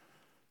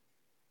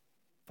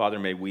Father,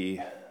 may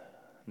we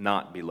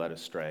not be led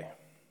astray.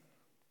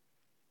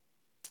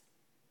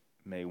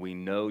 May we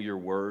know your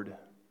word,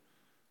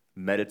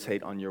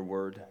 meditate on your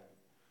word.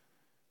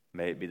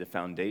 May it be the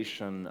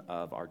foundation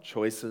of our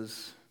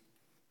choices,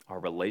 our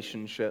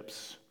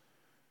relationships,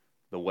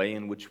 the way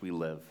in which we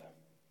live.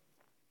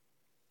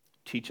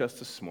 Teach us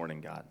this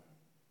morning, God.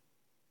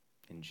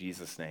 In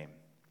Jesus' name,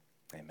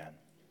 amen.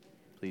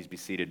 Please be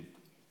seated.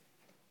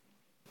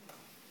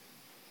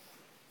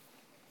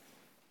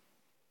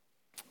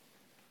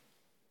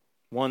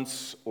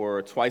 Once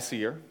or twice a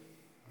year,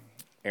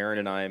 Aaron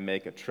and I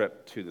make a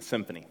trip to the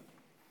symphony.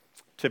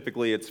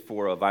 Typically, it's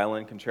for a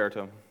violin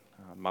concerto.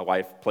 My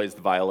wife plays the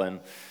violin,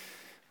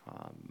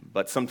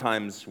 but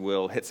sometimes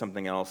we'll hit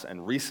something else,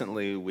 and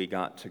recently we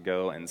got to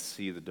go and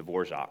see the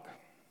Dvorak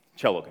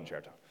cello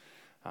concerto,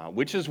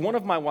 which is one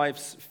of my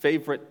wife's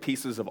favorite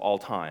pieces of all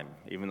time,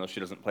 even though she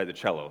doesn't play the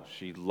cello.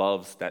 She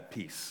loves that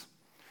piece.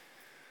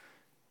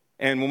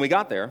 And when we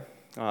got there,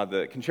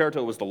 the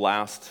concerto was the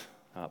last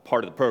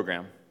part of the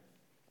program.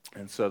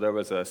 And so there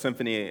was a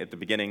symphony at the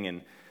beginning,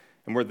 and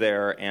we're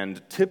there,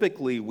 and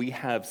typically we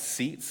have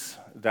seats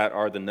that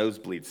are the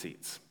nosebleed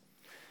seats.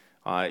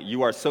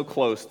 You are so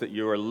close that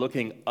you are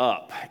looking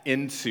up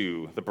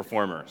into the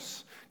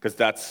performers, because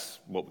that's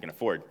what we can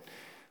afford.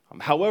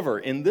 However,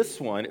 in this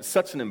one, it's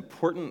such an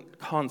important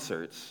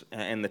concert,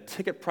 and the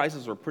ticket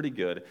prices were pretty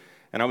good,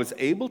 and I was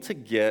able to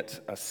get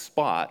a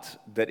spot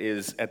that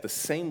is at the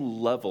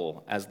same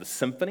level as the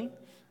symphony,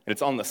 and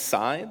it's on the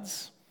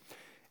sides,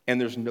 and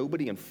there's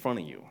nobody in front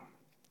of you.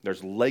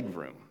 There's leg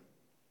room.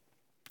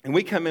 And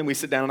we come in, we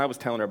sit down, and I was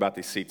telling her about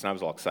these seats, and I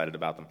was all excited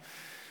about them.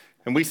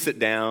 And we sit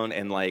down,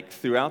 and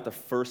throughout the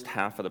first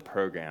half of the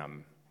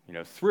program,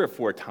 3 or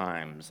 4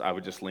 times, I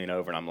would just lean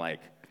over, and I'm like,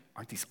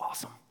 aren't these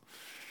awesome?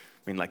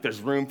 I mean,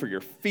 there's room for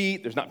your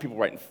feet. There's not people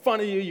right in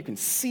front of you. You can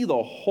see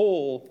the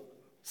whole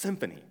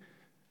symphony.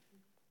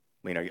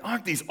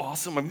 Aren't these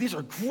awesome? I mean, these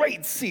are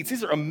great seats.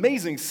 These are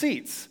amazing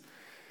seats.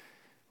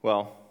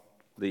 Well,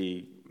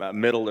 the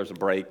middle, there's a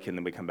break, and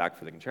then we come back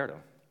for the concerto.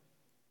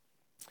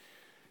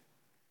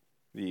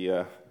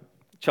 The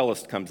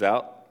cellist comes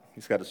out.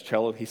 He's got his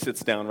cello. He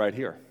sits down right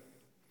here.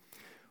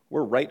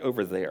 We're right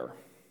over there.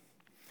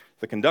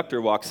 The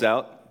conductor walks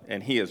out,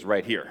 and he is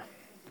right here.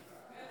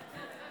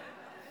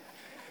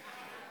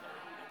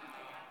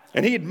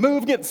 And he'd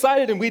move, get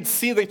excited, and we'd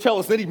see the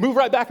cellist. Then he'd move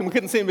right back, and we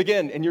couldn't see him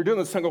again. And you're doing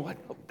this song, going,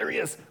 oh, there he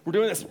is. We're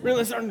doing this.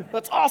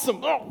 That's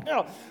awesome. Oh,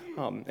 yeah.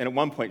 And at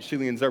one point, she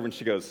leans over, and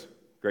she goes,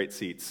 great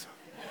seats.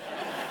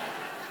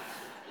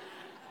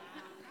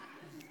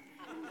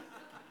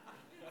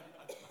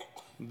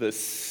 The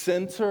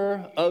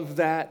center of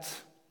that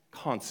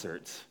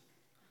concert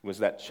was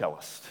that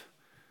cellist.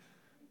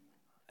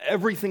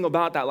 Everything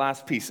about that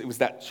last piece, it was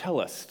that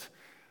cellist.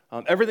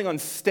 Everything on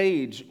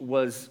stage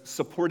was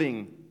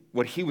supporting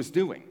what he was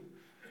doing.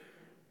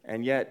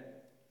 And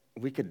yet,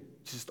 we could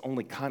just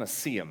only kind of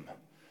see him.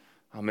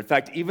 In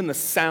fact, even the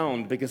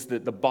sound, because the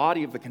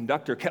body of the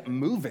conductor kept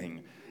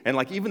moving,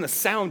 and even the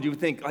sound, you would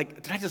think,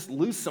 did I just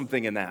lose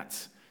something in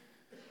that?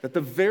 That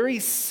the very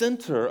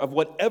center of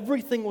what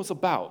everything was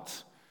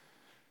about,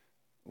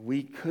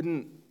 we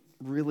couldn't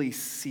really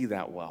see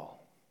that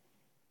well.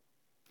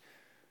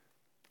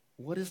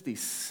 What is the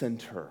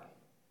center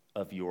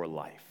of your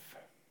life?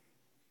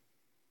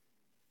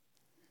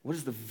 What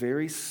is the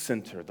very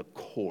center, the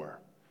core?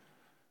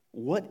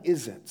 What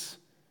is it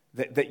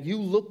that you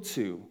look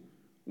to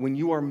when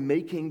you are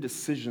making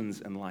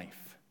decisions in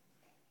life?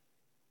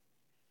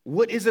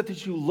 What is it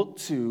that you look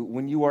to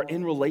when you are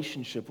in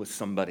relationship with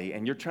somebody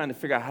and you're trying to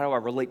figure out how do I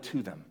relate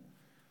to them?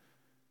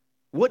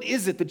 What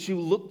is it that you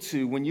look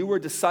to when you are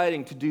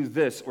deciding to do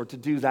this or to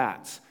do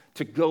that,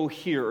 to go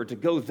here or to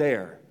go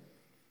there?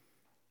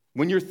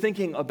 When you're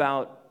thinking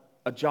about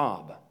a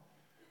job,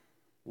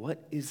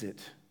 what is it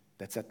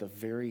that's at the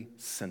very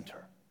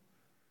center?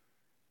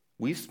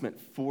 We've spent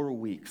 4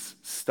 weeks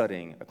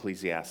studying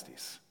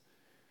Ecclesiastes.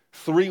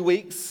 3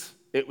 weeks,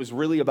 it was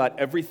really about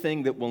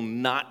everything that will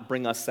not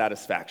bring us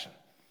satisfaction.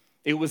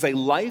 It was a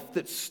life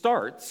that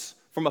starts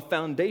from a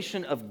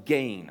foundation of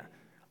gain.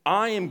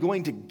 I am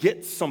going to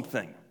get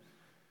something,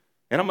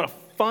 and I'm going to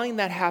find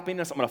that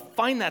happiness, I'm going to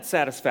find that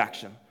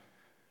satisfaction,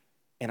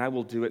 and I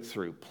will do it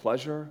through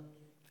pleasure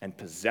and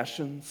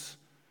possessions,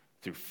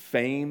 through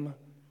fame,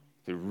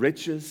 through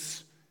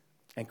riches.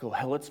 And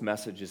Kohelet's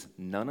message is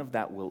none of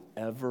that will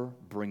ever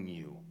bring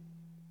you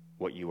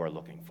what you are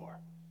looking for.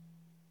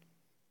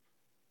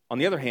 On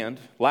the other hand,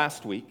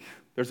 last week,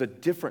 there's a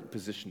different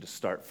position to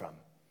start from.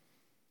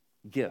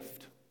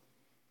 Gift.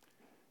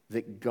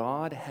 That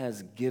God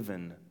has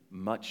given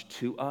much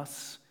to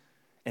us,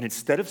 and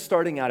instead of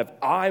starting out of,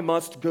 I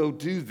must go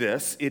do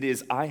this, it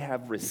is, I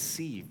have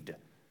received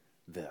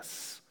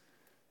this,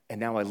 and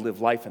now I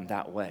live life in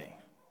that way.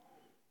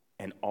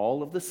 And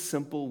all of the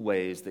simple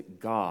ways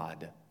that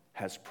God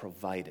has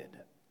provided.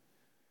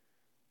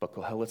 But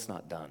Kohelet's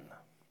not done,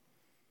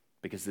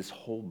 because this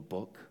whole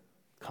book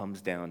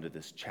comes down to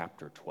this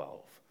chapter 12,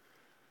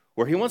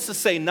 where he wants to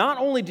say, not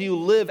only do you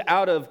live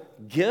out of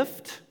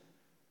gift,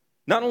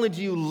 Not only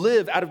do you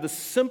live out of the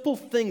simple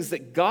things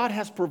that God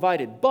has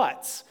provided,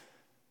 but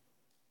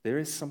there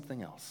is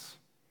something else.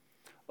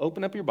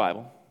 Open up your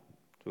Bible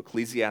to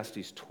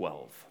Ecclesiastes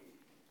 12.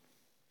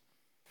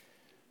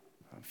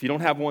 If you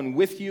don't have one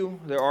with you,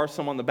 there are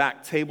some on the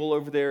back table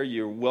over there.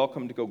 You're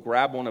welcome to go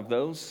grab one of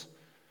those.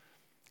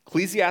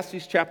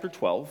 Ecclesiastes chapter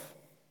 12,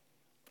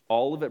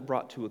 all of it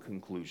brought to a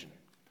conclusion.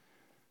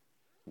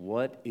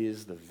 What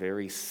is the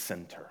very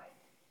center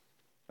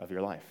of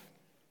your life?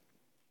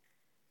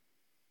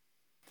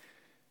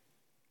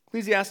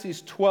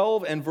 Ecclesiastes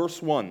 12 and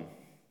verse 1.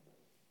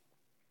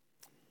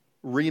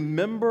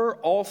 Remember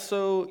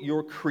also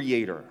your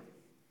Creator.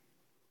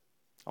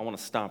 I want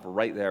to stop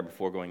right there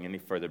before going any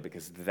further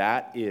because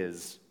that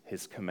is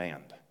his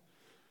command.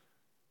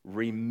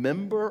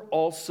 Remember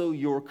also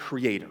your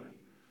Creator.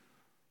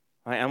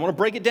 I want to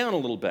break it down a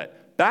little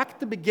bit. Back at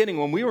the beginning,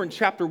 when we were in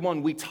chapter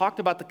 1, we talked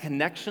about the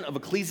connection of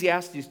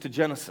Ecclesiastes to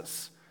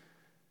Genesis.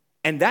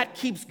 And that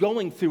keeps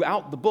going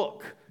throughout the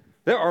book.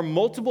 There are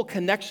multiple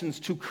connections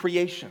to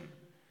creation.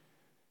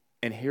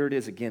 And here it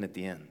is again at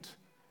the end.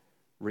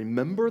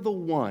 Remember the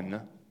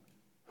one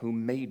who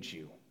made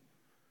you.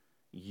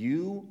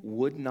 You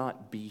would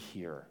not be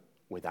here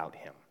without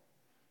him.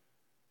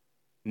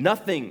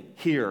 Nothing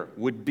here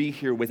would be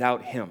here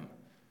without him.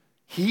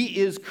 He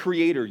is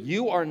creator.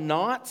 You are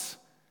not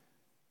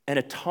an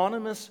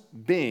autonomous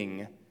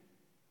being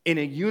in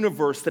a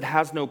universe that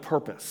has no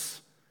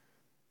purpose.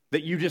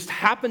 That you just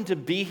happen to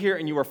be here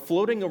and you are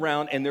floating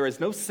around and there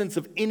is no sense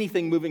of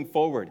anything moving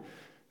forward.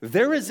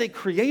 There is a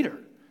creator.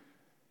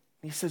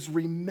 He says,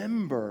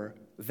 remember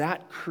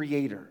that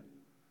creator.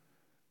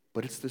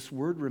 But it's this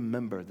word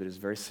remember that is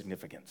very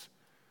significant.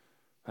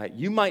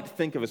 You might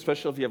think of,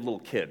 especially if you have little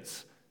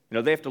kids,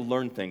 they have to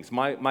learn things.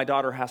 My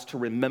daughter has to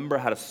remember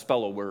how to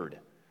spell a word.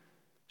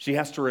 She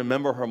has to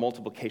remember her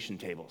multiplication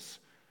tables.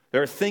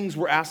 There are things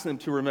we're asking them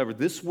to remember.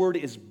 This word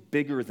is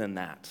bigger than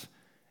that.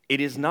 It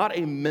is not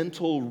a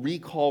mental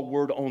recall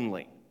word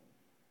only.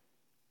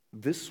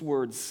 This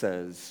word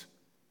says,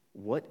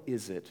 what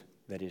is it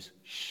that is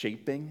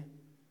shaping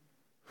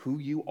who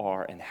you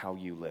are and how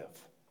you live?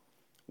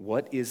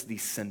 What is the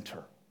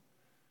center?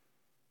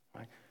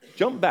 Right.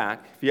 Jump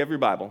back, if you have your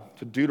Bible,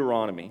 to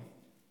Deuteronomy.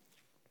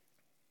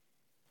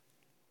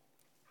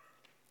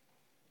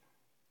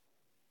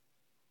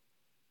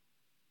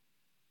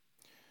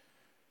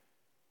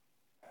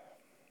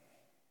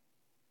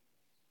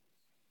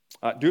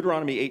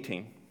 Deuteronomy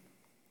 18.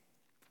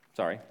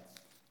 Sorry,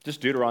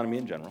 just Deuteronomy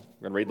in general.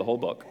 We're going to read the whole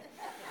book.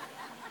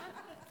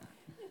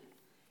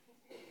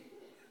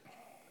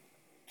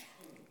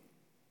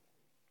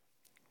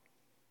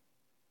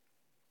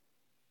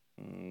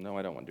 No,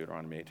 I don't want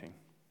Deuteronomy 18.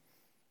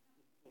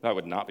 That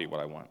would not be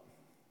what I want.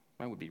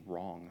 That would be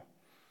wrong.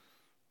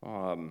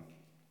 Oh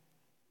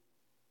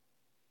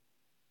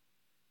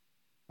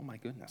my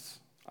goodness.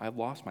 I've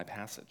lost my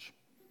passage.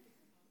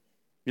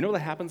 You know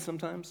what happens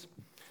sometimes?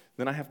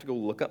 Then I have to go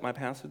look up my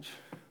passage.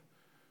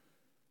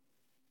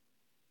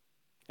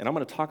 And I'm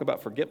going to talk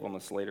about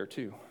forgetfulness later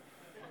too.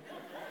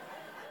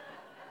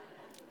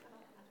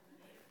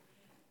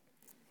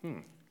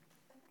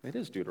 It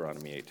is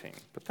Deuteronomy 18,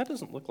 but that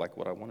doesn't look like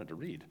what I wanted to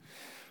read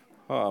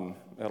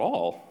at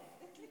all.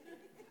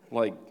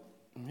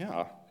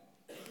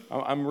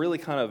 I'm really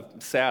kind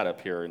of sad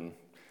up here. And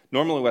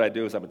normally what I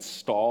do is I would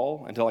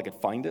stall until I could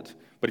find it.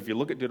 But if you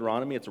look at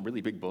Deuteronomy, it's a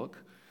really big book.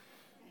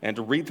 And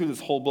to read through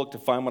this whole book to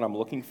find what I'm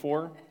looking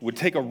for would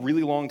take a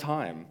really long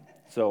time.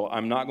 So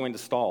I'm not going to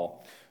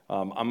stall.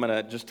 I'm going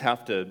to just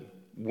have to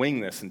wing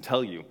this and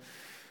tell you,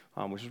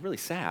 which is really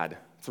sad.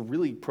 It's a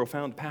really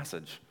profound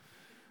passage.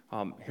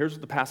 Here's what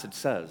the passage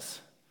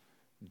says.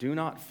 Do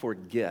not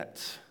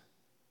forget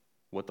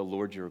what the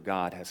Lord your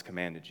God has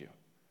commanded you.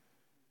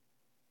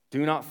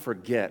 Do not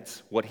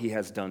forget what he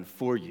has done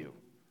for you.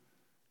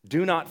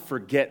 Do not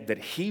forget that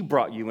he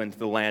brought you into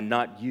the land,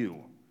 not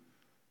you.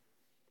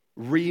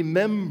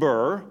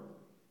 Remember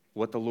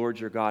what the Lord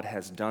your God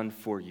has done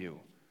for you.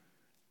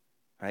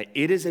 Right?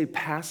 It is a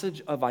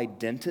passage of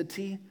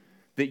identity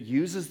that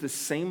uses the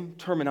same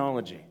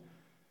terminology.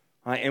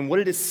 And what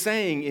it is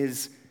saying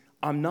is,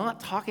 I'm not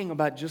talking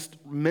about just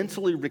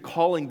mentally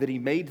recalling that he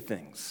made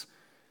things.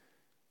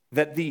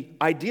 That the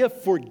idea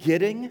of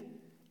forgetting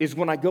is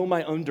when I go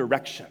my own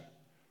direction.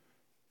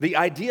 The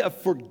idea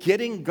of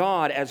forgetting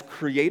God as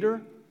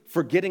creator,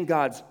 forgetting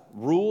God's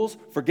rules,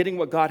 forgetting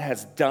what God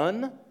has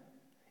done,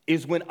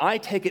 is when I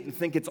take it and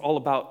think it's all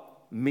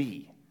about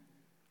me.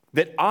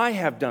 That I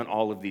have done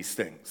all of these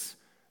things.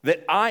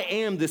 That I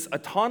am this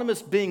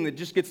autonomous being that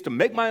just gets to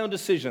make my own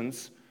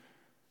decisions,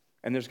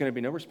 and there's going to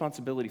be no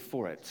responsibility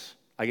for it.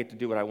 I get to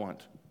do what I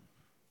want.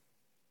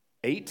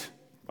 8?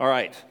 All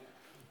right.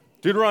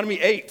 Deuteronomy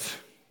 8.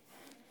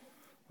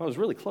 Well, it was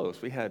really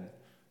close. We had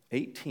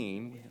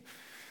 18.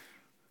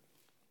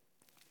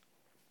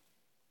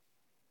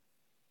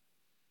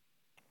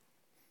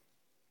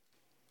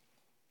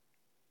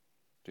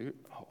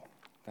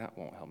 That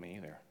won't help me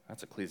either.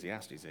 That's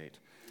Ecclesiastes 8.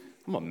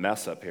 I'm a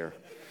mess up here.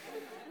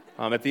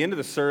 At the end of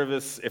the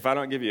service, if I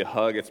don't give you a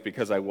hug, it's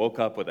because I woke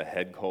up with a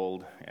head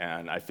cold,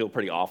 and I feel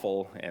pretty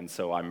awful, and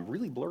so I'm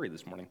really blurry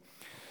this morning.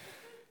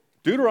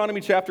 Deuteronomy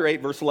chapter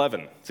 8, verse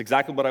 11. It's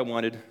exactly what I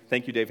wanted.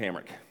 Thank you, Dave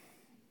Hamrick.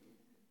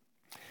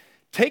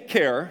 Take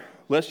care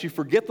lest you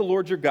forget the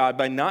Lord your God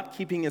by not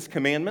keeping his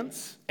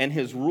commandments and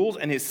his rules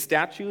and his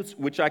statutes,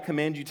 which I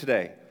command you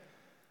today.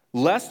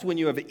 Lest when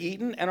you have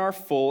eaten and are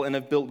full and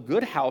have built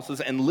good houses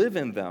and live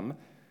in them,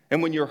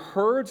 and when your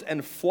herds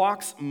and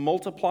flocks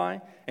multiply,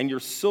 and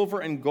your silver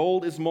and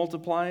gold is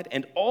multiplied,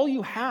 and all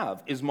you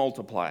have is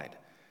multiplied,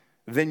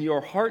 then your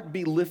heart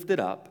be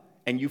lifted up,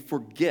 and you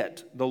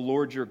forget the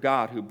Lord your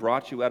God who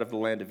brought you out of the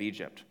land of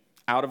Egypt,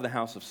 out of the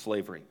house of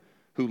slavery,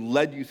 who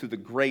led you through the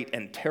great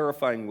and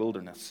terrifying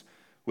wilderness,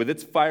 with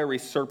its fiery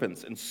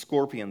serpents and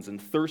scorpions and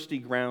thirsty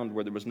ground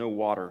where there was no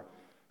water,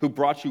 who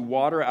brought you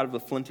water out of the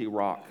flinty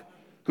rock,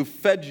 who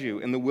fed you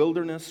in the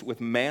wilderness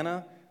with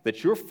manna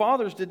that your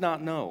fathers did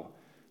not know,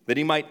 that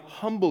he might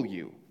humble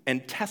you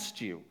and test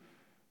you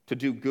to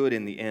do good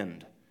in the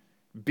end.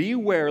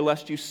 Beware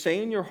lest you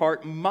say in your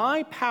heart,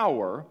 my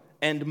power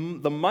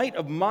and the might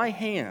of my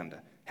hand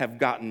have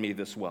gotten me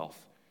this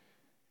wealth.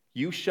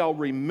 You shall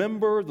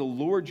remember the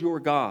Lord your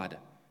God,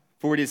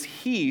 for it is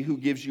he who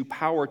gives you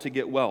power to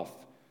get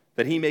wealth,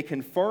 that he may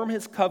confirm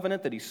his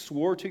covenant that he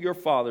swore to your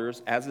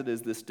fathers as it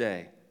is this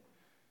day.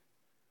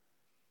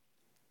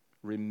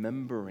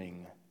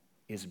 Remembering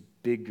is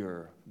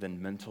bigger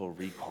than mental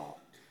recall.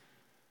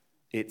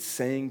 It's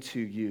saying to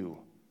you,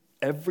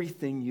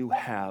 everything you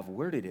have,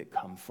 where did it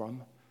come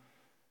from?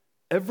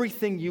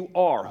 Everything you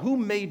are, who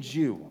made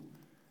you?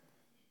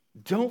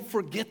 Don't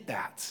forget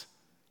that.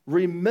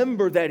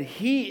 Remember that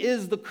he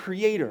is the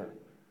creator,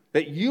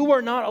 that you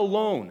are not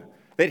alone,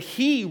 that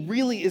he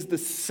really is the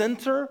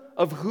center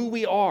of who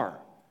we are.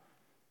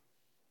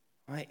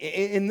 Right?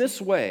 In this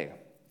way,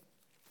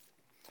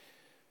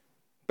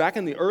 back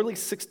in the early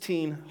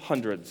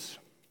 1600s,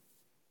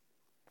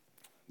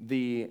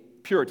 the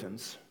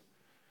Puritans,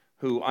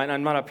 who, and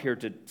I'm not up here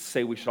to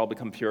say we should all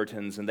become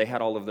Puritans, and they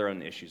had all of their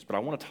own issues, but I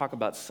want to talk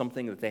about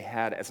something that they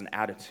had as an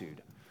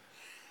attitude.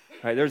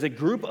 Right, there's a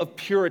group of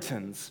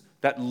Puritans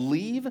that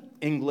leave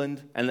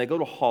England and they go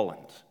to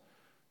Holland.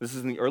 This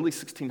is in the early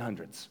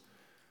 1600s.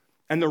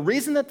 And the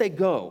reason that they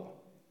go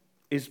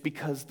is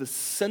because the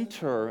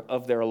center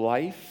of their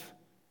life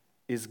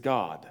is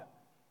God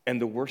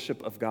and the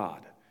worship of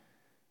God.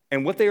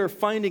 And what they are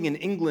finding in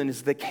England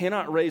is they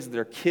cannot raise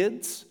their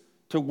kids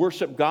to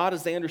worship God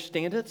as they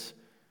understand it.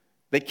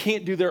 They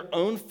can't do their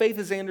own faith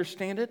as they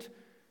understand it.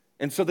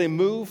 And so they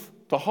move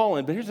to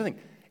Holland. But here's the thing.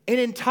 An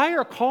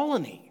entire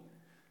colony.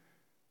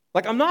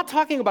 Like, I'm not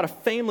talking about a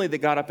family that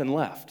got up and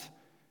left.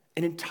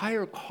 An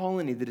entire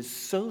colony that is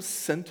so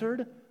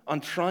centered on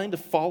trying to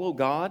follow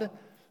God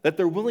that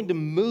they're willing to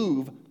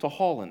move to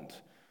Holland.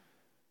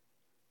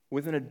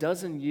 Within a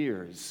dozen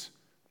years,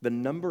 the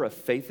number of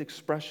faith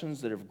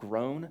expressions that have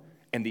grown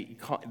and the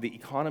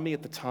economy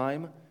at the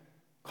time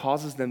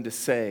causes them to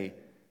say,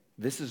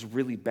 this is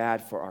really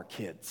bad for our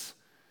kids.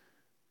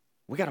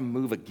 We got to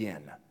move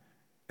again.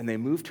 And they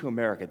move to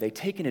America. They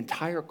take an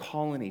entire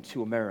colony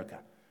to America,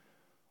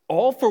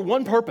 all for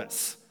one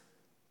purpose,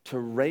 to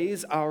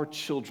raise our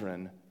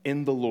children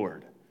in the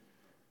Lord.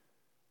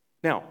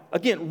 Now,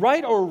 again,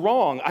 right or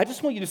wrong, I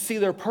just want you to see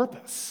their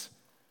purpose.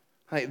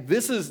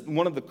 This is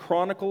one of the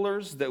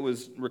chroniclers that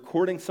was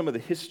recording some of the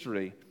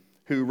history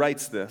who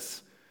writes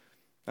this.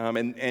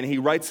 And he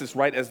writes this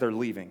right as they're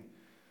leaving.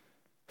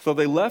 So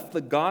they left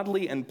the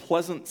godly and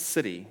pleasant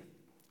city,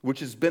 which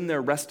has been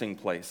their resting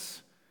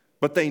place.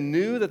 But they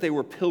knew that they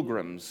were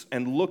pilgrims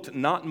and looked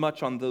not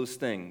much on those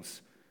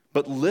things,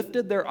 but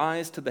lifted their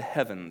eyes to the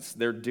heavens,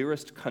 their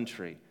dearest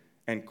country,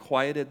 and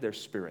quieted their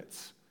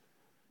spirits.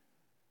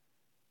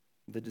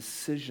 The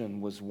decision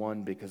was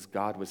won because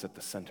God was at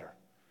the center.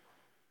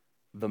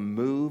 The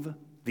move,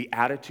 the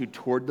attitude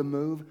toward the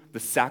move, the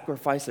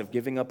sacrifice of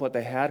giving up what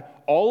they had,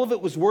 all of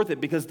it was worth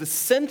it because the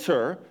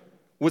center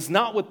was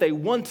not what they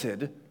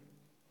wanted,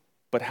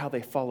 but how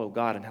they follow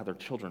God and how their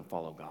children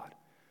follow God.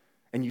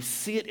 And you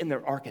see it in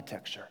their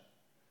architecture.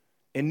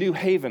 In New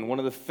Haven, one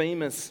of the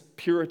famous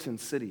Puritan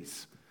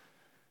cities,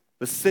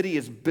 the city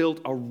is built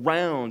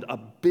around a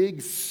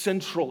big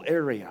central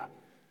area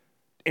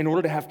in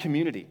order to have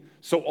community.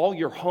 So all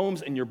your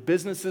homes and your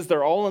businesses,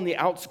 they're all on the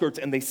outskirts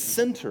and they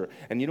center.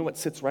 And you know what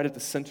sits right at the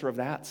center of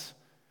that?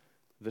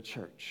 The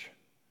church.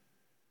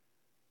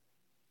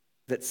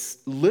 That's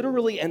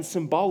literally and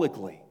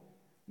symbolically,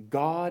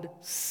 God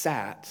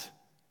sat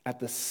at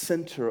the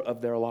center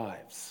of their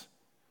lives.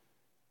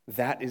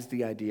 That is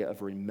the idea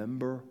of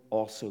remember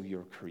also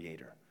your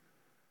Creator.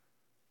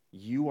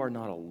 You are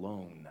not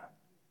alone.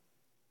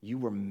 You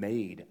were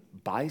made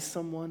by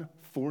someone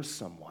for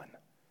someone.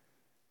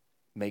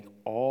 Make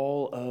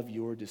all of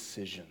your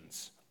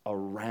decisions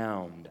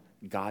around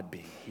God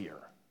being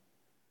here.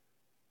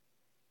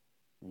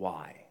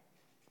 Why?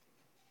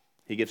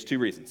 He gives two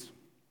reasons.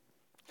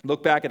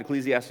 Look back at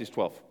Ecclesiastes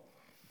 12.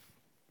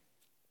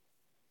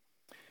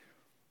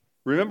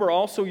 Remember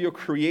also your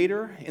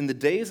Creator in the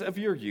days of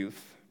your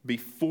youth,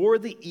 before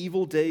the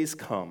evil days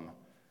come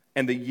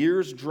and the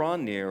years draw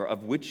near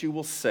of which you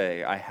will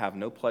say, I have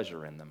no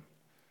pleasure in them.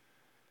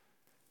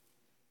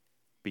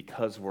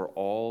 Because we're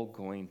all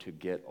going to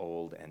get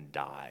old and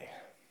die.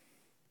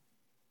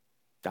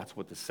 That's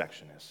what this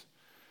section is.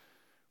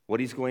 What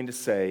he's going to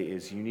say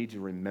is you need to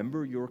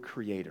remember your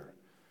Creator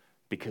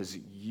because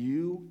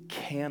you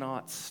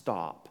cannot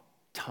stop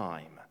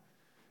time.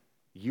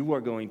 You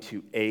are going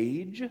to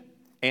age,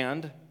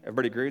 and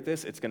everybody agree with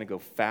this? It's going to go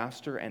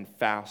faster and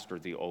faster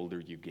the older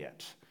you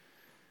get.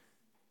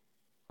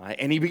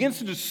 And he begins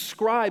to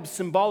describe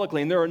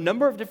symbolically, and there are a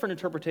number of different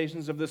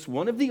interpretations of this.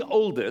 One of the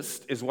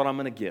oldest is what I'm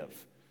going to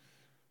give.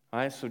 All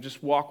right, so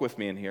just walk with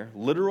me in here.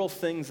 Literal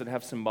things that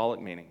have symbolic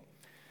meaning.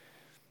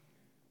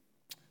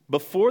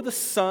 Before the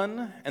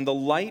sun and the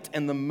light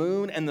and the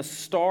moon and the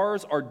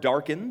stars are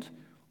darkened,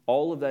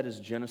 all of that is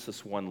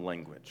Genesis 1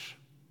 language.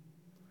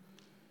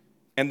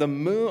 And the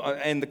moon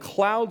and the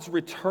clouds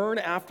return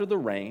after the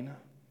rain.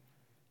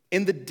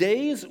 In the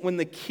days when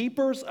the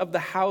keepers of the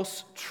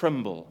house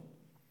tremble.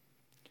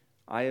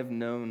 I have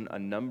known a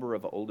number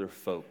of older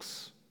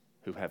folks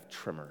who have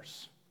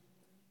tremors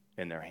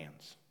in their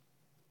hands.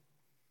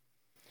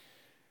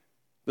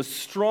 The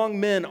strong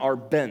men are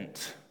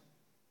bent.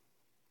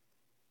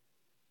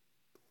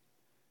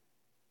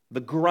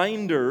 The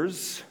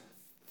grinders'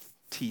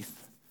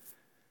 teeth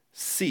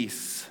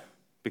cease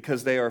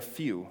because they are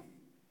few.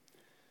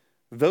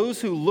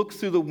 Those who look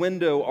through the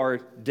window are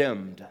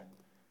dimmed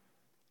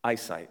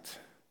eyesight.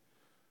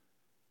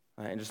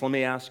 And just let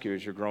me ask you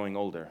as you're growing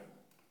older,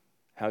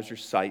 how's your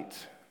sight?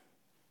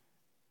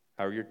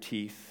 How are your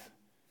teeth?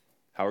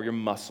 How are your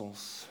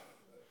muscles?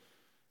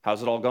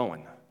 How's it all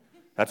going?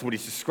 That's what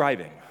he's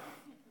describing.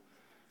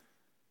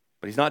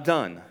 But he's not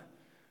done.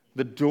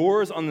 The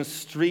doors on the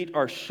street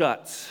are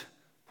shut,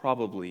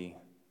 probably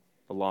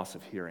the loss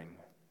of hearing.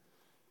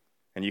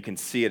 And you can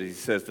see it. He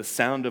says, the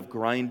sound of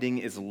grinding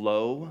is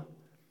low,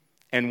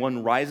 and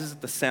one rises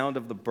at the sound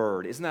of the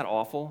bird. Isn't that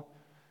awful?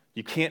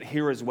 You can't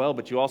hear as well,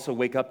 but you also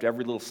wake up to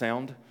every little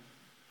sound.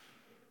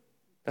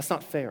 That's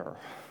not fair.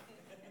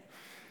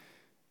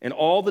 And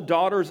all the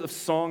daughters of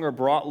song are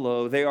brought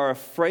low. They are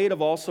afraid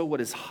of also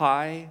what is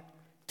high.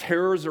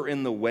 Terrors are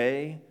in the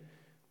way.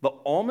 The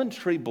almond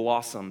tree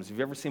blossoms. Have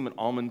you ever seen an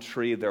almond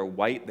tree? They're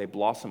white. They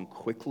blossom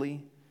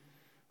quickly.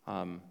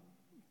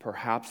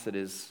 Perhaps it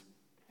is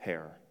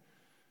hair.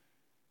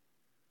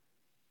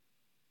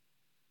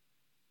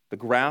 The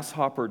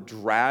grasshopper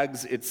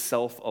drags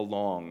itself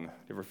along.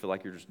 You ever feel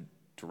like you're just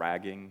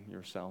dragging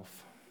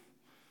yourself?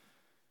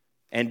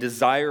 And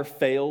desire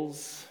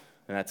fails,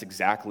 and that's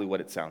exactly what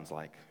it sounds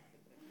like.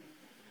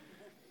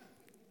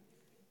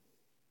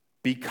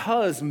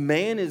 Because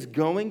man is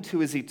going to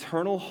his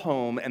eternal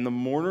home and the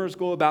mourners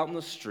go about in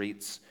the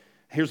streets,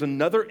 here's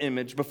another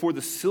image. Before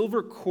the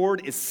silver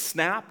cord is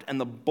snapped and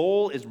the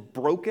bowl is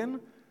broken,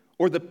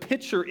 or the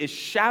pitcher is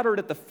shattered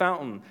at the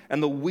fountain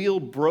and the wheel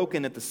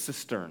broken at the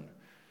cistern.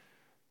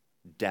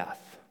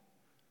 Death.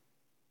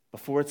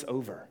 Before it's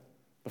over,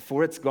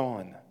 before it's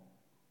gone,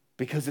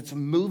 because it's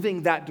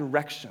moving that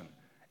direction.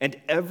 And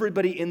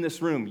everybody in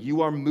this room,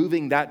 you are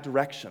moving that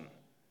direction.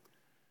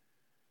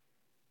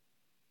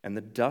 And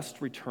the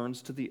dust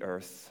returns to the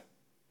earth.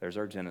 There's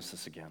our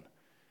Genesis again.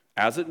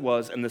 As it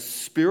was, and the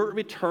spirit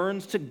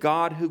returns to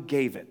God who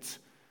gave it.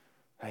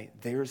 Right?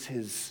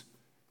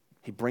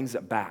 He brings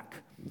it back.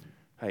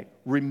 Right?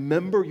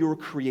 Remember your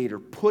Creator.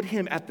 Put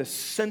him at the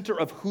center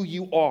of who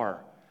you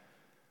are.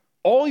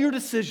 All your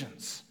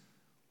decisions,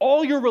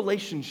 all your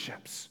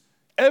relationships,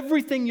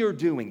 everything you're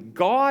doing,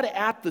 God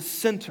at the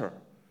center.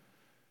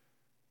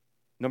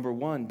 Number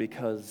one,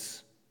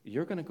 because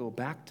you're going to go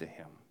back to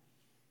him.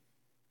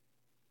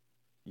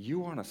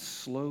 You are on a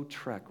slow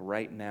trek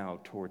right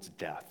now towards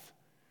death.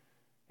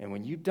 And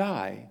when you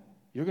die,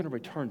 you're going to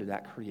return to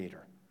that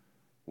Creator.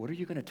 What are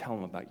you going to tell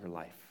him about your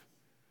life?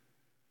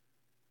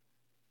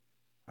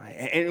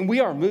 And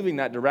we are moving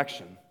that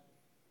direction.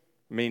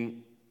 I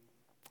mean,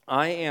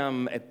 I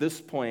am, at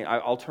this point,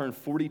 I'll turn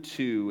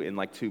 42 in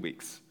like 2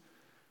 weeks.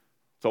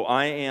 So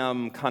I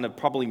am kind of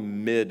probably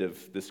mid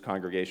of this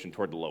congregation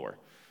toward the lower.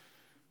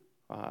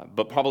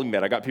 But probably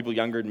mid. I got people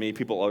younger than me,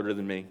 people older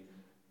than me.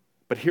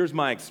 But here's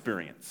my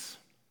experience.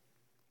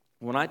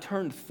 When I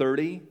turned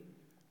 30,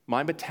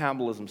 my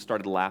metabolism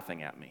started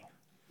laughing at me.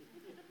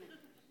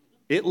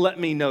 It let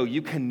me know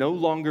you can no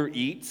longer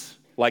eat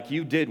like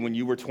you did when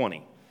you were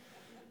 20.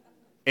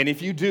 And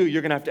if you do,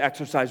 you're going to have to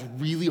exercise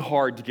really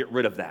hard to get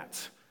rid of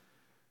that.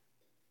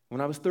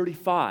 When I was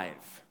 35,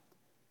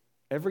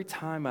 every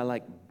time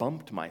I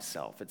bumped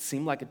myself, it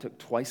seemed like it took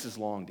twice as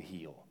long to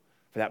heal,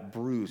 for that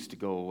bruise to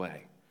go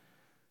away.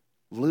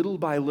 Little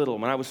by little,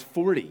 when I was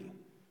 40,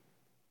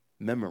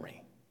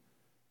 memory.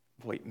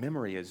 Boy,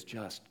 memory is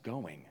just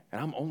going.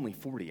 And I'm only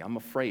 40. I'm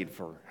afraid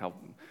for how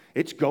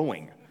it's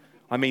going.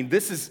 I mean,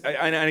 this is,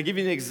 and I give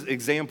you an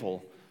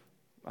example.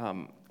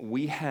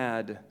 We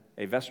had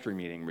a vestry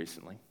meeting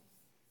recently.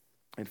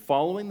 And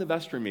following the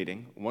vestry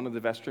meeting, one of the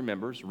vestry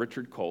members,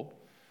 Richard Cole,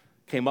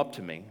 came up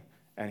to me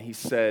and he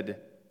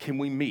said, can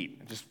we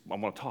meet? I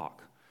want to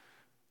talk.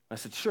 I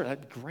said, sure,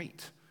 that'd be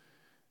great.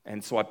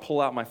 And so I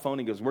pull out my phone.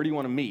 He goes, where do you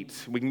want to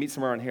meet? We can meet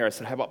somewhere around here. I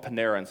said, how about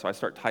Panera? And so I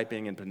start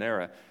typing in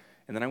Panera.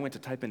 And then I went to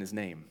type in his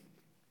name.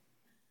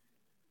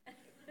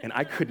 And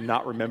I could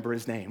not remember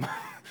his name.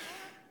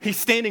 He's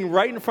standing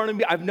right in front of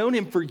me. I've known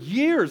him for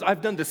years.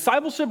 I've done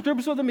discipleship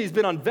trips with him. He's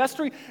been on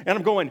vestry. And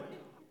I'm going,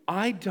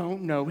 I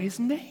don't know his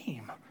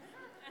name.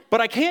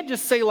 But I can't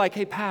just say like,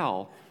 hey,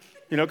 pal,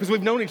 because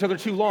we've known each other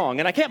too long.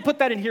 And I can't put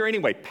that in here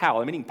anyway.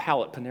 Pal, I'm eating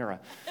pal at Panera.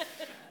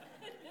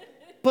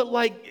 But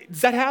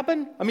does that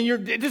happen? I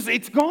mean,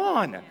 it's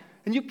gone.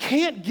 And you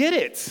can't get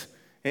it.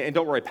 And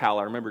don't worry, pal,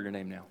 I remember your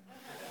name now.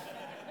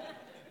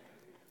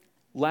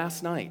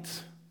 Last night,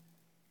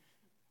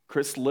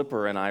 Chris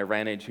Lipper and I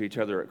ran into each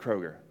other at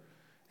Kroger.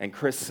 And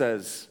Chris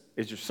says,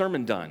 is your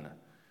sermon done?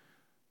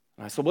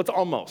 And I said, well, it's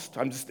almost.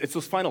 It's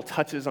those final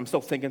touches. I'm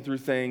still thinking through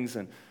things.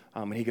 And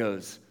he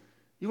goes,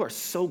 you are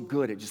so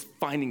good at just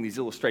finding these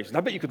illustrations.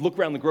 I bet you could look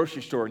around the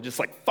grocery store and just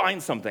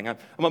find something. I'm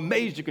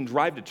amazed you can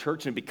drive to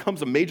church and it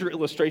becomes a major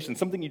illustration,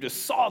 something you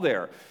just saw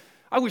there.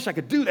 I wish I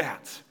could do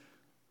that.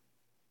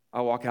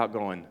 I walk out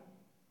going,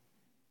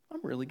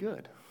 I'm really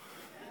good.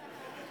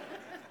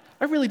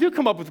 I really do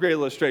come up with great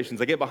illustrations.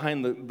 I get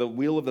behind the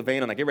wheel of the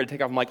van and I get ready to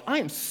take off. I'm like, I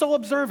am so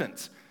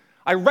observant.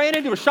 I ran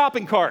into a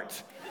shopping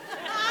cart.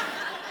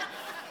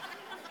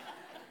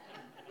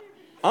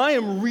 I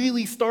am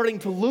really starting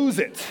to lose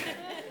it.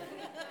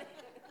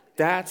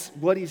 That's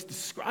what he's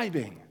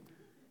describing.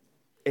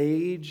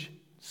 Age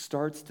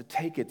starts to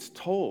take its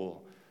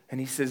toll. And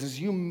he says, as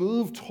you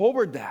move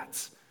toward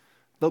that,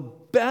 the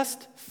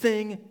best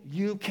thing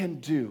you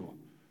can do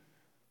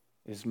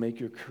is make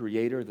your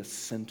Creator the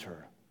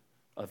center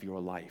of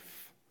your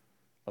life,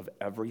 of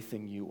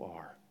everything you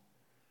are.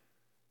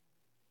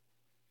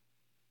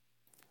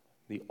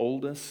 The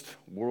oldest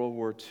World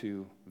War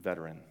II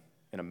veteran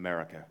in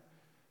America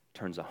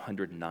turns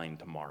 109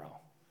 tomorrow.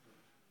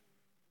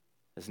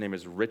 His name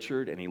is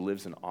Richard, and he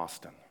lives in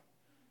Austin.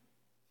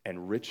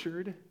 And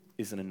Richard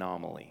is an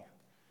anomaly.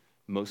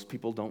 Most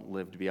people don't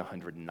live to be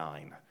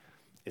 109,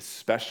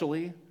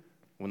 especially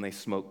when they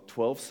smoke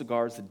 12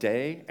 cigars a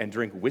day and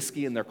drink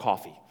whiskey in their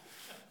coffee.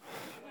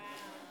 Wow.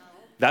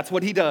 That's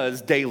what he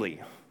does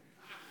daily.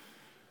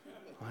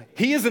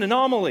 He is an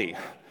anomaly.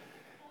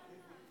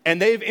 And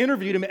they've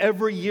interviewed him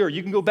every year.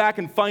 You can go back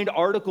and find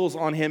articles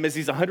on him as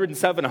he's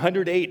 107,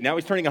 108. Now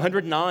he's turning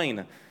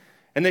 109.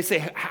 And they say,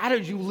 how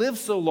did you live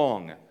so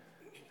long?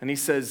 And he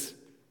says,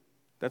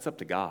 that's up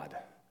to God.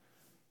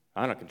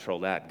 I don't control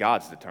that.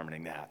 God's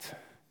determining that.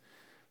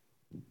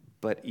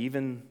 But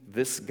even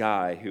this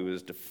guy who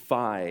has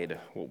defied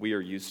what we are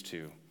used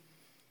to,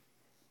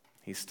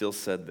 he still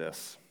said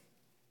this.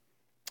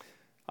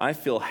 I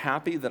feel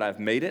happy that I've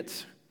made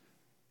it.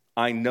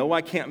 I know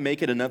I can't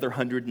make it another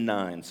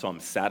 109, so I'm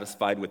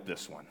satisfied with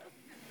this one.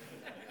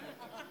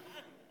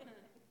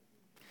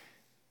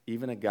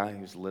 Even a guy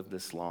who's lived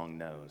this long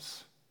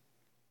knows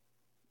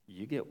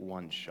you get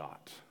one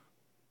shot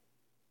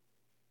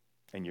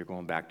and you're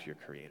going back to your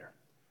Creator.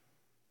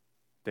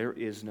 There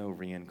is no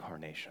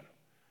reincarnation.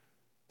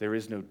 There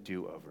is no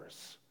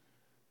do-overs.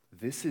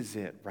 This is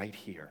it right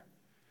here.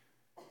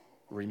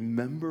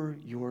 Remember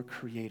your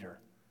Creator.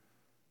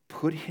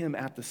 Put Him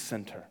at the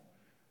center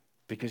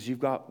because you've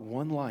got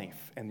one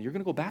life and you're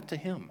going to go back to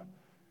Him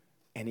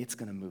and it's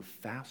going to move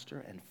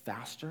faster and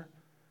faster.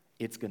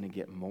 It's going to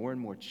get more and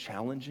more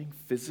challenging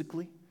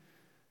physically.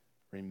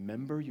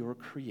 Remember your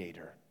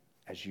Creator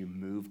as you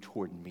move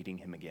toward meeting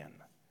Him again.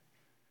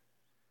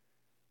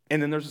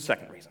 And then there's a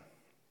second reason.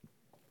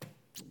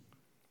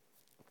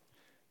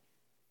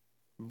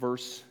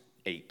 Verse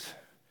 8.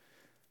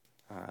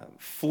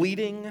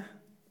 Fleeting,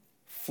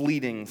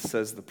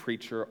 says the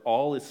preacher,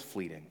 all is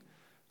fleeting.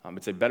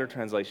 It's a better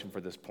translation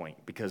for this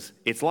point because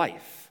it's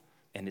life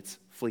and it's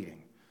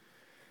fleeting.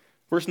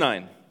 Verse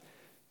 9.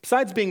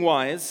 Besides being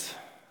wise,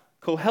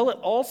 Kohelet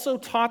also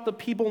taught the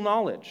people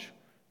knowledge,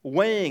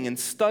 weighing and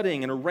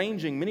studying and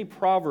arranging many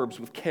proverbs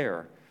with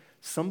care.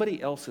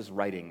 Somebody else is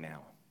writing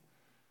now.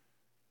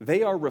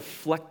 They are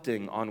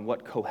reflecting on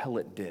what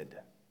Kohelet did.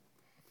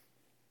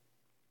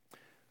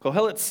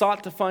 Kohelet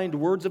sought to find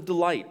words of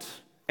delight,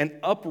 and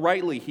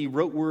uprightly he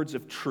wrote words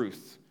of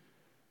truth.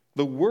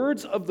 The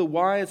words of the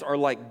wise are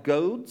like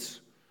goads.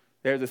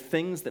 They are the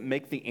things that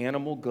make the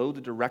animal go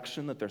the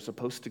direction that they're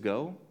supposed to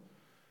go.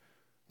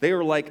 They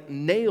are like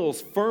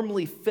nails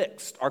firmly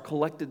fixed, are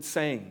collected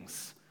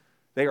sayings.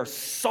 They are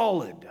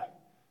solid.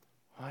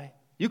 Right?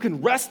 You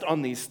can rest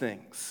on these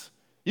things.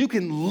 You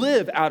can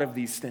live out of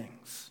these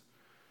things.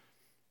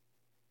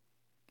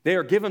 They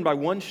are given by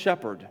one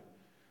shepherd.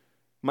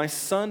 My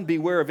son,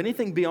 beware of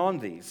anything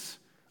beyond these.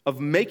 Of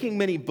making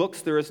many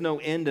books there is no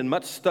end, and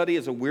much study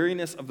is a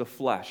weariness of the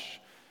flesh.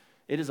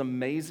 It is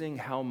amazing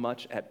how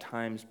much at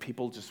times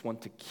people just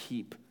want to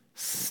keep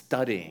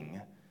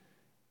studying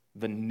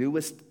the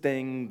newest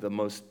thing, the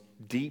most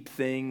deep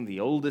thing,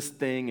 the oldest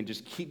thing, and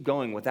just keep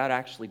going without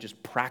actually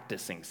just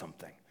practicing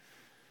something.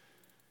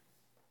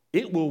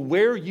 It will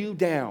wear you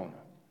down.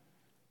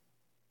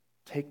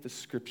 Take the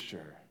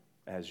Scripture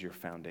as your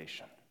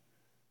foundation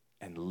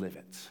and live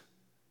it.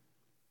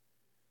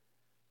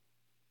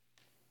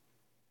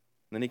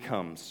 Then he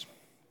comes.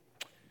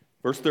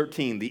 Verse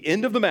 13, the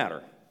end of the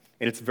matter.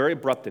 And it's very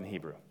abrupt in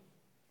Hebrew.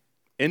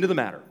 End of the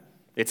matter.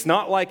 It's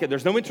not like,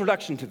 there's no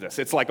introduction to this.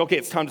 It's like, okay,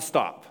 it's time to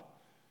stop.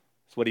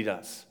 That's what he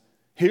does.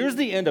 Here's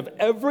the end of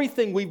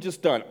everything we've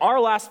just done. Our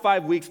last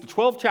 5 weeks, the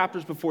 12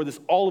 chapters before this,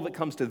 all of it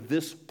comes to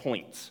this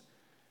point.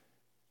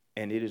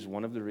 And it is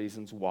one of the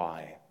reasons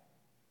why.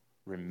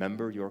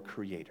 Remember your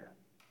Creator.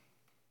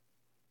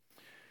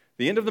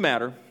 The end of the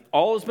matter,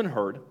 all has been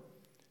heard.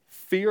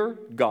 Fear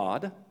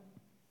God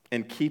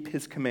and keep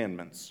his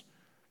commandments,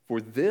 for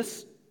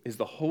this is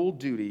the whole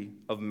duty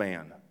of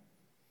man.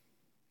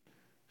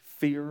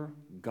 Fear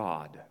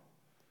God.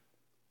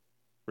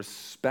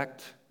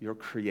 Respect your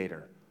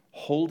Creator.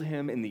 Hold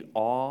him in the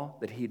awe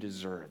that he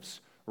deserves.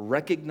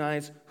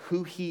 Recognize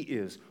who he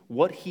is,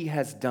 what he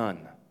has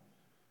done.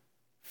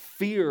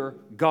 Fear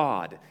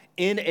God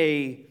in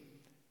a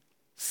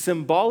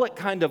symbolic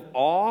kind of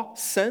awe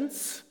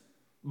sense,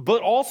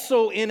 but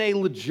also in a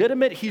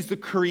legitimate, he's the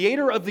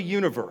creator of the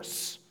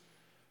universe.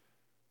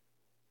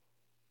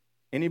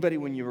 Anybody,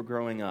 when you were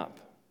growing up,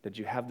 did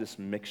you have this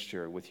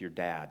mixture with your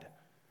dad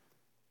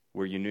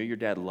where you knew your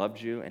dad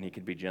loved you and he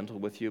could be gentle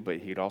with you, but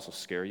he'd also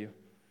scare you?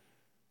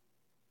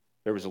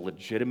 There was a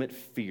legitimate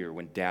fear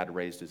when dad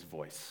raised his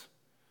voice.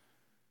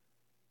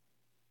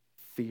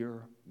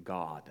 Fear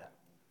God.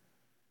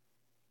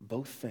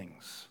 Both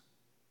things.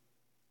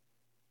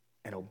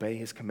 And obey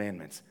his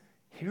commandments.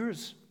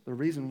 Here's the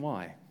reason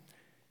why.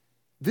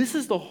 This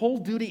is the whole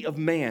duty of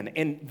man,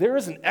 and there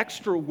is an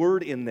extra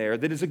word in there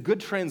that is a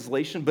good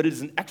translation, but it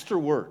is an extra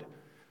word.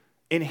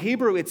 In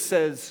Hebrew, it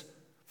says,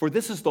 for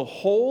this is the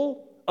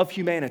whole of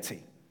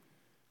humanity.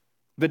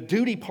 The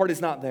duty part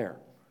is not there.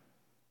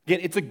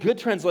 Again, it's a good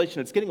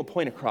translation. It's getting a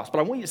point across, but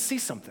I want you to see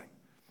something.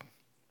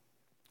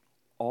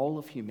 All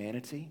of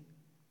humanity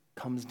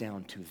comes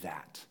down to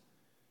that.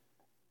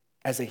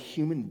 As a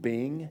human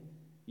being,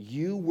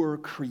 you were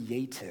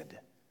created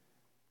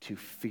to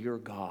fear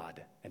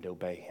God and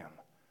obey him.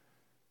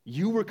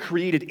 You were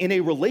created in a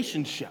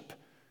relationship.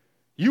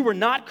 You were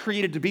not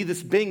created to be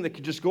this being that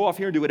could just go off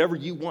here and do whatever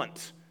you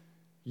want.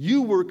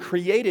 You were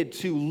created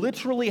to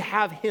literally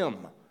have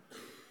him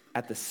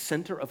at the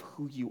center of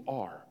who you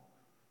are.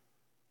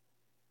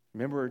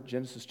 Remember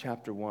Genesis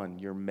chapter 1,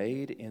 you're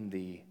made in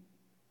the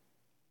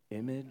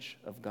image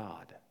of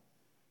God.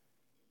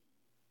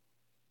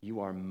 You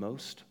are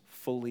most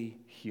fully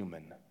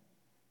human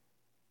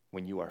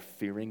when you are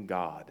fearing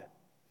God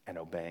and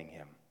obeying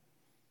him,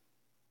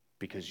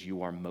 because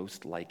you are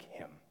most like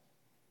him.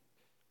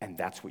 And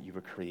that's what you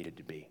were created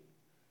to be.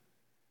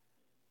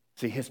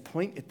 See, his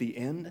point at the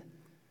end,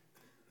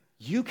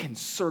 you can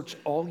search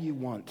all you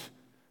want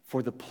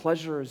for the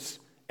pleasures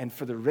and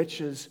for the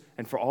riches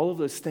and for all of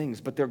those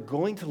things, but they're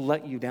going to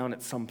let you down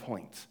at some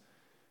point.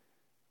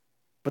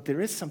 But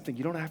there is something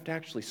you don't have to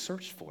actually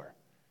search for.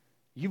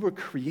 You were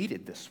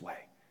created this way.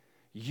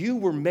 You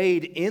were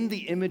made in the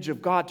image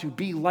of God to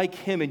be like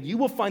him, and you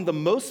will find the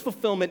most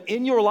fulfillment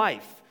in your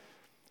life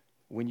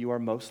when you are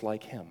most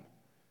like him,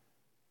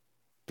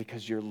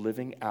 because you're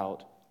living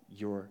out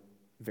your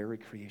very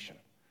creation,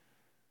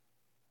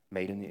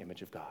 made in the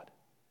image of God.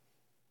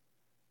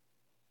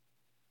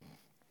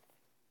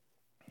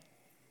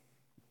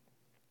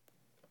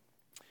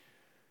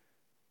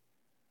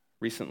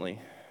 Recently,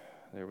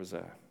 there was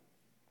a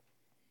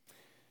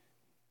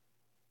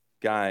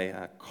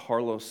guy,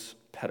 Carlos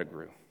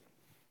Pettigrew.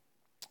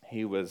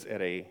 He was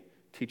at a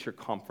teacher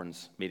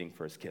conference meeting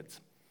for his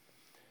kids.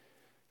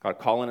 Got a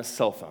call on his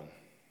cell phone.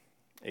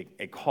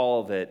 A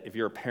call that if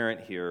you're a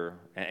parent here,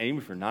 and even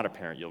if you're not a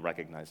parent, you'll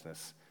recognize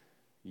this,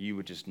 you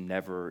would just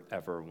never,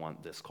 ever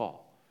want this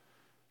call.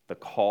 The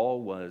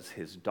call was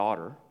his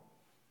daughter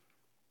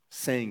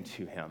saying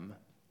to him,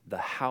 the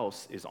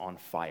house is on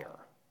fire.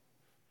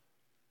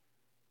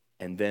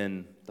 And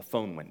then the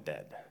phone went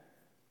dead.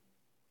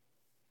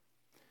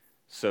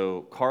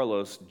 So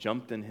Carlos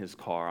jumped in his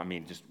car,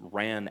 just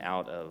ran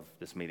out of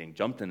this meeting,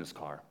 jumped in his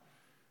car,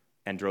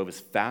 and drove as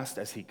fast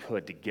as he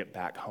could to get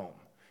back home.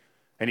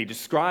 And he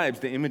describes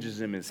the images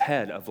in his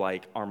head of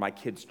are my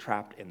kids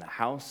trapped in the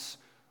house?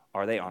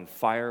 Are they on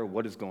fire?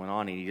 What is going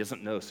on? And he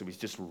doesn't know, so he's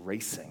just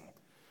racing.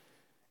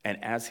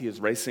 And as he is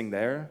racing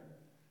there,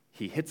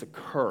 he hits a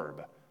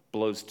curb,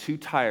 blows 2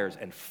 tires,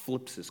 and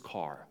flips his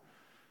car.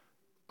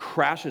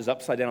 Crashes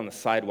upside down on the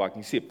sidewalk, and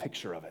you see a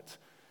picture of it.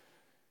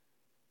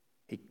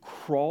 He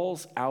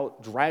crawls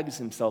out, drags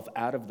himself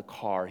out of the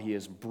car. He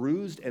is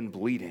bruised and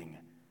bleeding,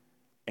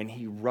 and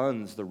he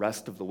runs the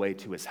rest of the way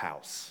to his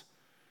house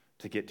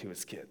to get to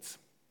his kids.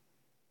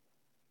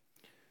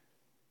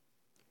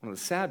 One of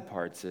the sad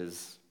parts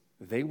is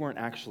they weren't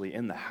actually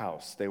in the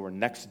house. They were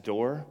next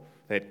door.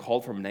 They had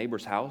called from a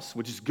neighbor's house,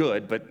 which is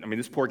good, but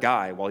this poor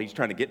guy, while he's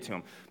trying to get to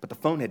him, but the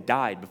phone had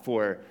died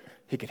before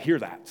he could hear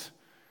that.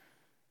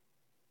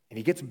 And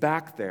he gets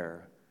back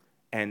there,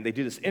 and they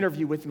do this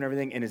interview with him and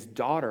everything, and his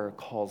daughter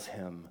calls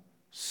him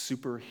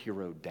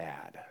superhero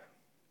dad.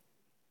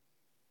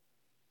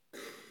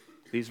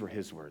 These were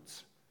his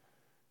words.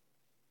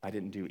 I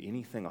didn't do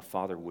anything a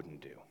father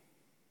wouldn't do.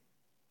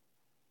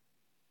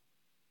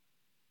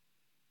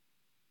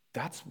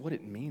 That's what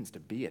it means to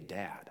be a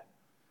dad.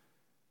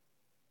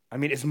 I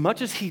mean, as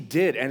much as he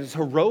did, and as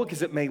heroic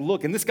as it may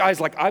look, and this guy's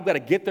like, I've got to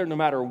get there no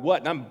matter what,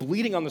 and I'm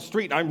bleeding on the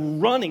street, and I'm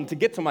running to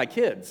get to my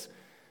kids.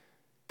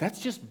 That's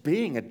just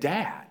being a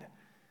dad.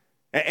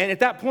 And at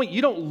that point,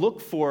 you don't look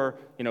for,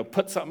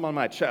 put something on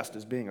my chest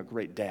as being a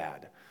great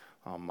dad.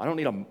 I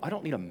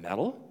don't need a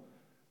medal.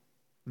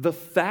 The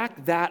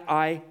fact that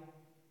I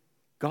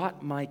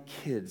got my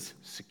kids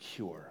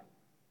secure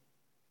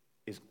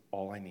is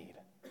all I need.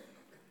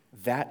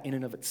 That in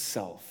and of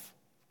itself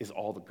is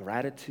all the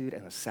gratitude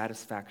and the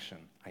satisfaction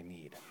I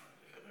need.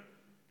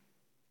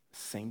 The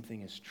same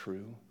thing is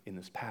true in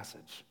this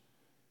passage.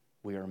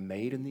 We are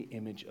made in the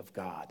image of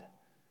God.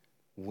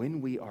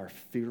 When we are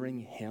fearing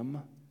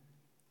Him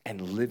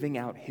and living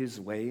out His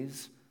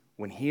ways,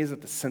 when He is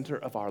at the center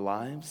of our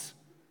lives,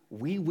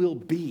 we will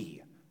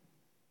be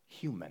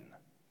human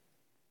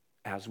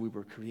as we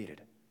were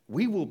created.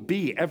 We will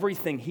be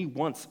everything He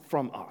wants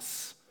from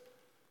us.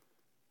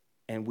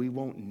 And we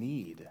won't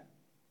need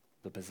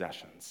the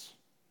possessions,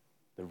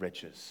 the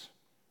riches,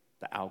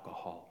 the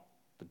alcohol,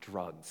 the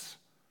drugs,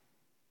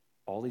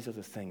 all these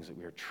other things that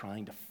we are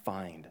trying to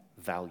find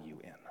value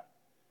in.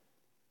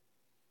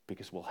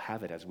 Because we'll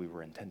have it as we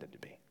were intended to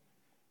be,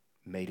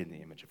 made in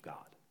the image of God.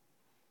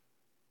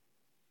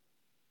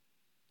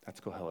 That's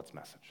Kohelet's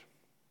message.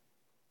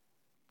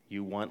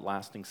 You want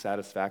lasting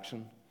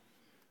satisfaction?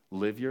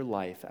 Live your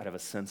life out of a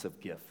sense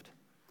of gift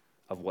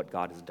of what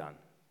God has done.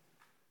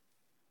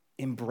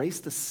 Embrace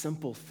the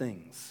simple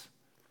things.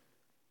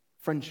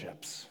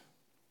 Friendships,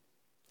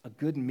 a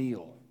good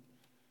meal,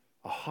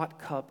 a hot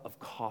cup of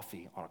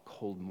coffee on a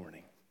cold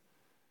morning,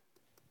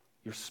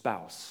 your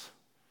spouse.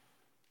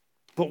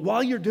 But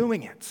while you're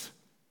doing it,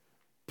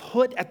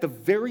 put at the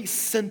very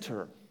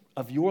center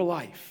of your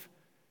life,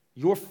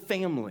 your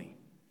family,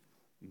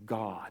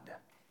 God,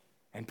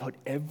 and put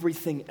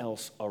everything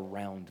else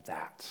around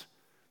that.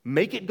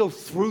 Make it go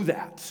through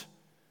that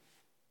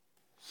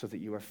so that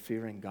you are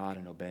fearing God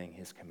and obeying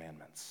His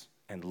commandments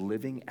and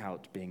living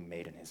out being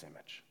made in His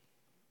image.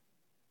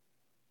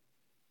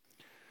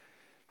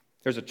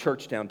 There's a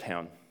church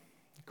downtown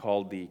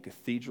called the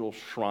Cathedral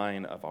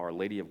Shrine of Our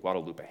Lady of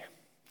Guadalupe.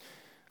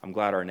 I'm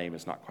glad our name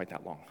is not quite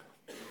that long.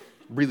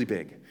 Really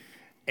big.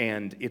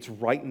 And it's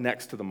right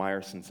next to the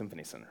Meyerson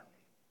Symphony Center.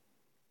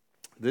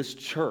 This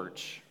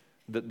church,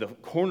 the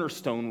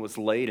cornerstone was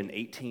laid in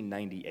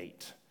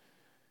 1898.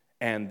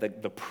 And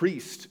the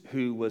priest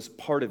who was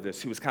part of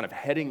this, who was kind of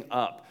heading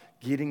up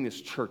getting this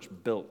church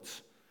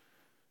built,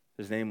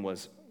 his name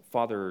was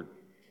Father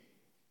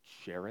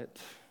Jarrett.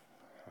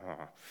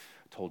 I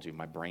told you,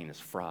 my brain is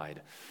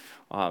fried.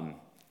 I'm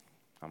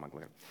not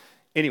going to.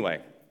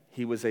 Anyway,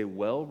 he was a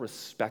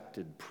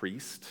well-respected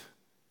priest.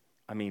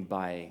 I mean,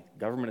 by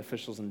government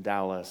officials in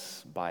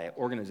Dallas, by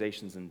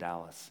organizations in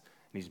Dallas.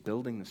 And he's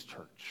building this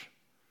church.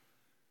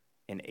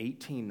 In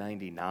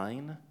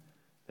 1899,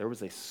 there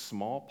was a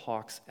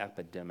smallpox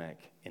epidemic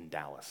in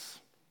Dallas.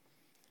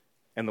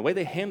 And the way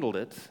they handled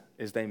it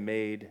is they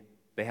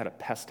had a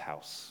pest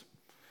house.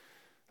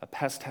 A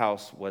pest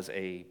house was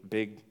a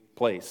big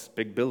place,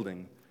 big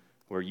building,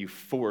 where you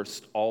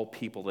forced all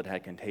people that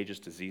had contagious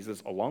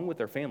diseases, along with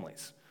their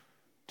families,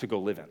 to go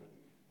live in.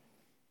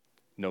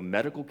 No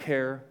medical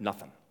care,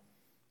 nothing.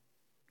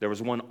 There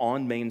was one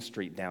on Main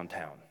Street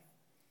downtown.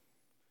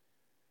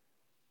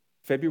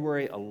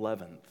 February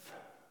 11th,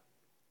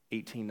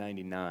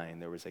 1899,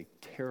 there was a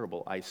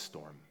terrible ice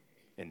storm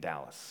in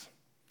Dallas.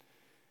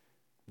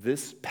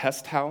 This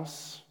pest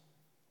house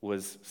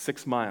was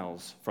 6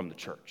 miles from the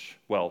church.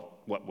 Well,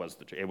 what was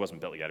the church? It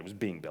wasn't built yet. It was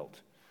being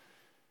built.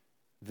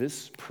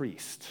 This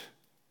priest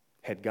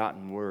had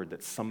gotten word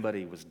that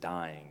somebody was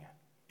dying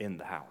in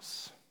the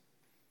house.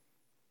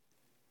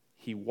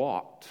 He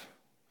walked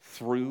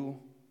through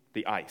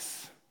the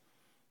ice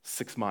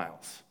 6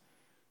 miles,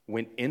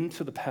 went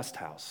into the pest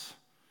house,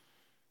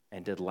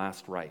 and did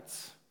last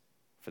rites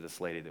for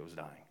this lady that was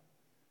dying.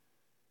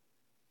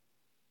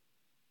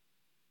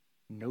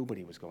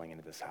 Nobody was going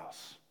into this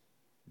house.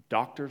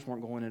 Doctors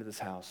weren't going into this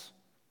house.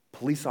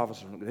 Police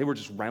officers, they were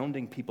just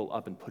rounding people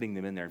up and putting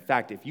them in there. In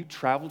fact, if you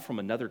traveled from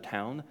another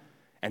town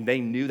and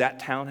they knew that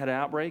town had an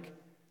outbreak,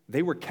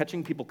 they were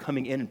catching people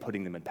coming in and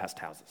putting them in pest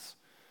houses.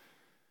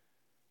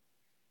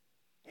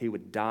 He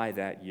would die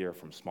that year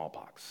from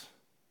smallpox.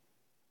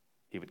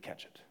 He would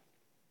catch it.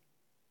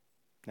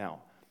 Now,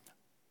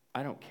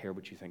 I don't care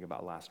what you think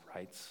about last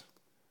rites.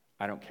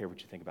 I don't care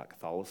what you think about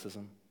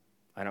Catholicism.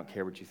 I don't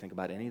care what you think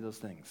about any of those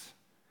things.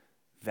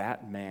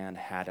 That man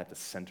had at the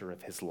center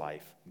of his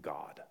life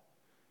God.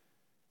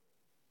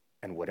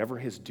 And whatever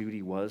his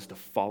duty was to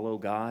follow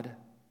God,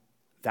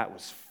 that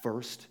was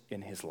first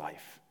in his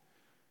life,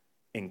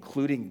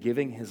 including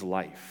giving his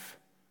life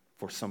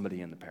for somebody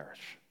in the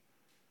parish.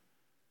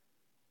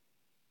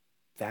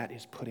 That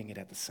is putting it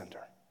at the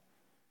center.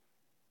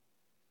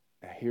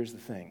 Now, here's the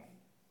thing.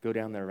 Go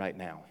down there right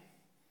now.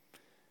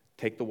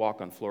 Take the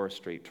walk on Flora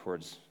Street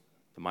towards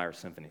the Meyer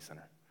Symphony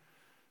Center.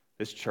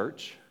 This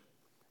church,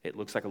 it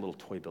looks like a little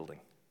toy building.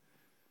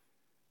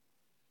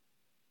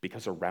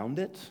 Because around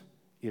it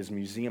is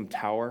Museum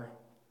Tower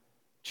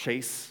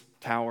Chase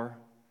Tower,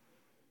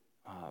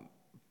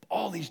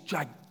 all these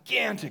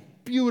gigantic,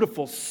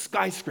 beautiful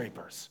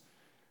skyscrapers.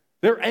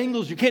 There are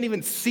angles you can't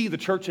even see the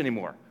church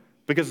anymore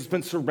because it's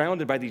been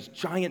surrounded by these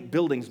giant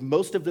buildings,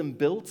 most of them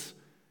built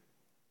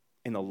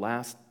in the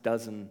last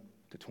dozen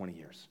to 20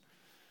 years.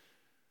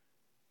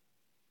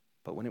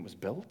 But when it was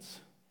built,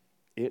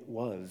 it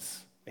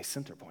was a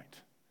center point.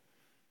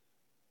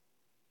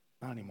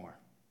 Not anymore.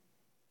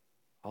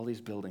 All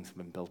these buildings have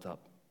been built up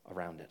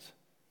around it.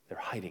 They're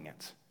hiding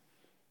it.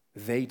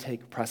 They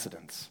take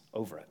precedence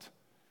over it.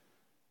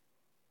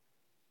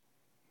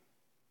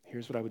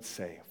 Here's what I would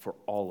say for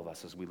all of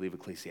us as we leave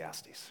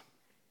Ecclesiastes.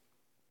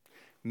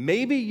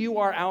 Maybe you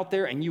are out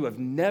there and you have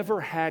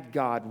never had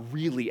God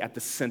really at the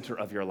center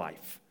of your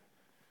life.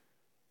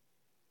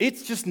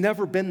 It's just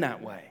never been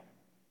that way.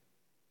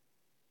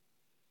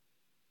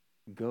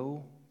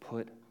 Go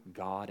put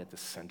God at the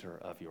center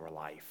of your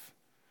life.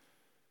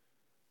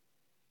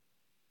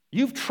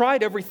 You've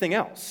tried everything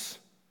else.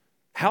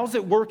 How's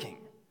it working?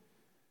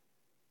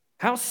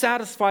 How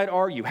satisfied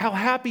are you? How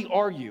happy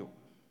are you?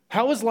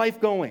 How is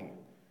life going?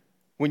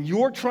 When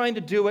you're trying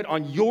to do it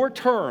on your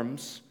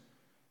terms,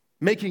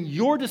 making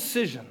your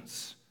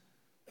decisions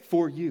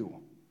for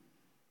you.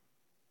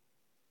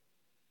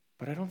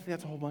 But I don't think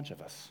that's a whole bunch of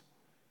us.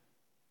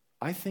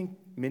 I think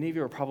many of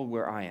you are probably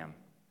where I am.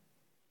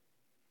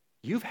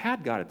 You've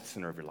had God at the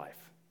center of your life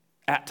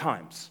at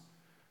times.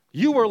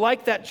 You were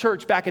like that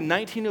church back in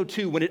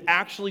 1902 when it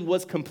actually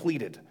was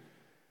completed,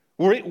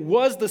 where it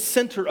was the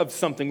center of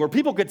something, where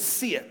people could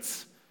see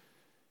it.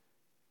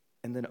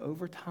 And then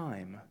over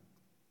time,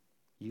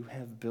 you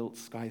have built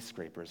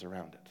skyscrapers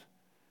around it.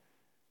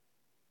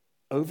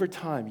 Over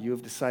time, you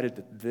have decided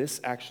that this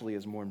actually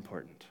is more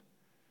important.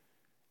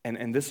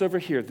 And this over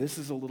here, this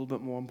is a little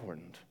bit more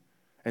important.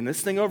 And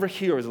this thing over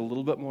here is a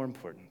little bit more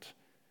important.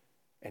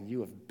 And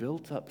you have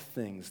built up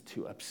things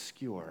to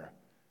obscure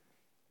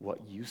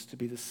what used to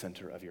be the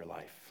center of your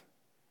life.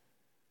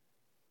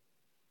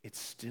 It's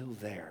still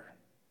there.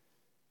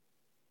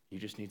 You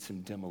just need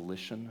some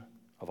demolition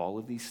of all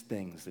of these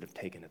things that have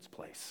taken its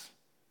place.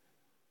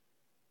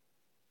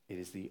 It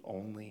is the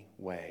only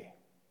way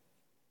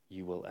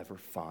you will ever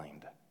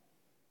find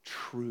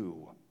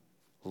true,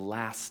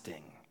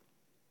 lasting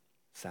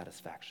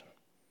satisfaction.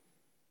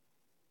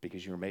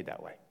 Because you were made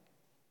that way.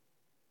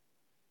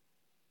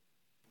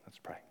 Let's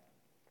pray.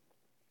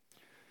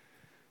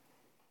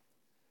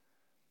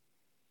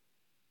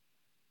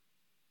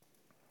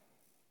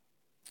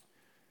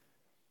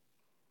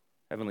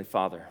 Heavenly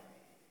Father,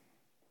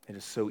 it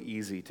is so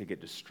easy to get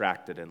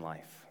distracted in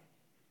life.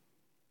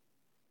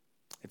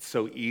 It's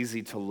so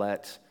easy to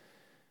let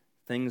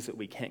things that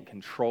we can't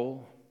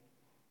control,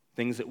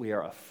 things that we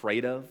are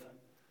afraid of,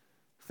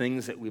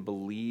 things that we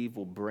believe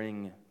will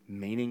bring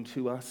meaning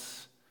to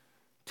us,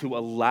 to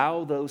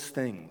allow those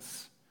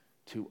things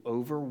to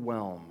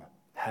overwhelm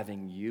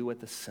having you at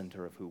the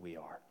center of who we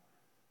are.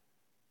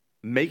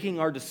 Making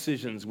our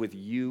decisions with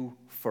you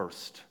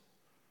first.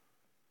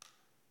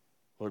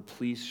 Lord,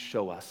 please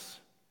show us.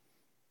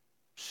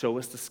 Show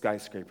us the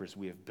skyscrapers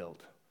we have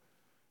built.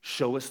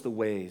 Show us the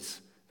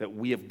ways that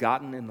we have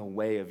gotten in the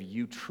way of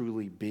you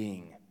truly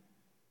being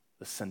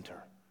the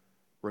center,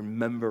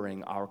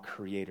 remembering our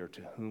Creator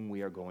to whom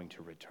we are going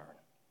to return,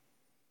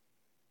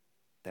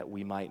 that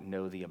we might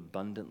know the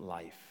abundant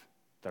life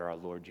that our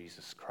Lord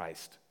Jesus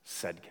Christ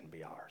said can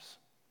be ours.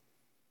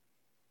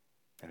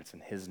 And it's in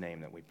His name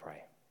that we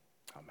pray.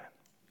 Amen.